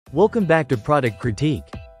Welcome back to Product Critique.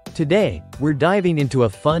 Today, we're diving into a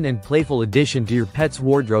fun and playful addition to your pet's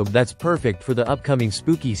wardrobe that's perfect for the upcoming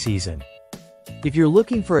spooky season. If you're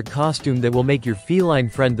looking for a costume that will make your feline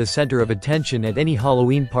friend the center of attention at any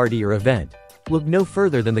Halloween party or event, look no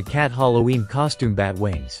further than the Cat Halloween Costume Bat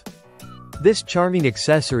Wings. This charming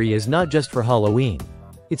accessory is not just for Halloween.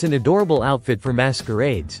 It's an adorable outfit for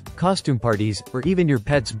masquerades, costume parties, or even your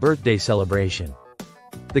pet's birthday celebration.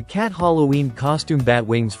 The Cat Halloween Costume Bat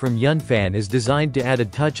Wings from Yunfan is designed to add a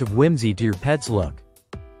touch of whimsy to your pet's look.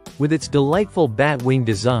 With its delightful bat wing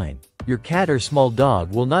design, your cat or small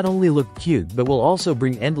dog will not only look cute but will also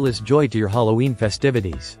bring endless joy to your Halloween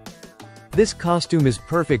festivities. This costume is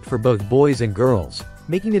perfect for both boys and girls,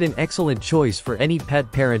 making it an excellent choice for any pet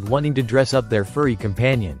parent wanting to dress up their furry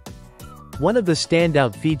companion. One of the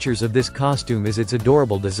standout features of this costume is its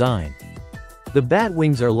adorable design. The bat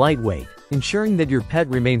wings are lightweight, ensuring that your pet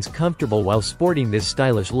remains comfortable while sporting this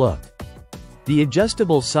stylish look. The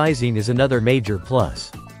adjustable sizing is another major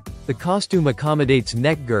plus. The costume accommodates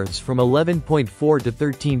neck girths from 11.4 to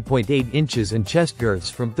 13.8 inches and chest girths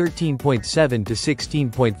from 13.7 to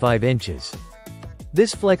 16.5 inches.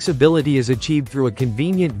 This flexibility is achieved through a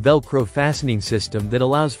convenient Velcro fastening system that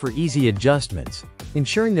allows for easy adjustments,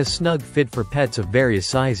 ensuring a snug fit for pets of various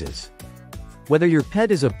sizes. Whether your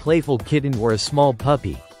pet is a playful kitten or a small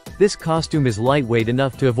puppy, this costume is lightweight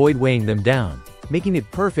enough to avoid weighing them down, making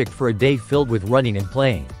it perfect for a day filled with running and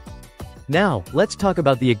playing. Now, let's talk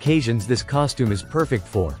about the occasions this costume is perfect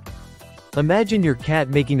for. Imagine your cat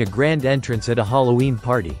making a grand entrance at a Halloween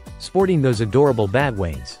party, sporting those adorable bat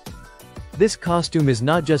wings. This costume is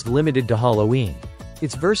not just limited to Halloween.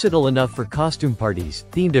 It's versatile enough for costume parties,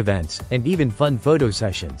 themed events, and even fun photo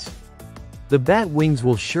sessions. The bat wings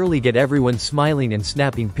will surely get everyone smiling and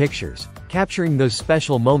snapping pictures, capturing those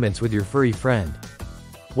special moments with your furry friend.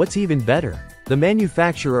 What's even better, the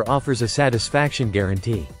manufacturer offers a satisfaction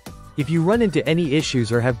guarantee. If you run into any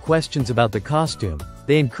issues or have questions about the costume,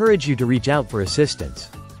 they encourage you to reach out for assistance.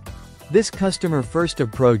 This customer-first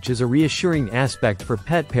approach is a reassuring aspect for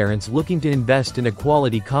pet parents looking to invest in a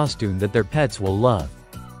quality costume that their pets will love.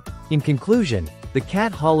 In conclusion, the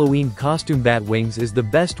Cat Halloween Costume Bat Wings is the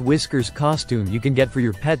best whiskers costume you can get for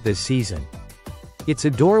your pet this season. Its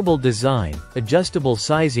adorable design, adjustable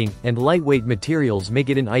sizing, and lightweight materials make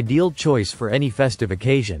it an ideal choice for any festive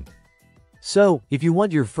occasion. So, if you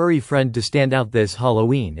want your furry friend to stand out this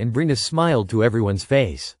Halloween and bring a smile to everyone's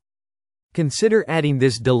face, consider adding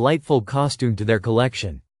this delightful costume to their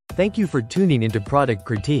collection. Thank you for tuning into Product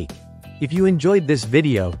Critique. If you enjoyed this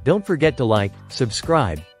video, don't forget to like,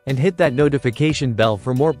 subscribe, and hit that notification bell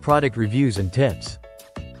for more product reviews and tips.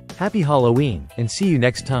 Happy Halloween, and see you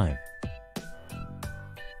next time.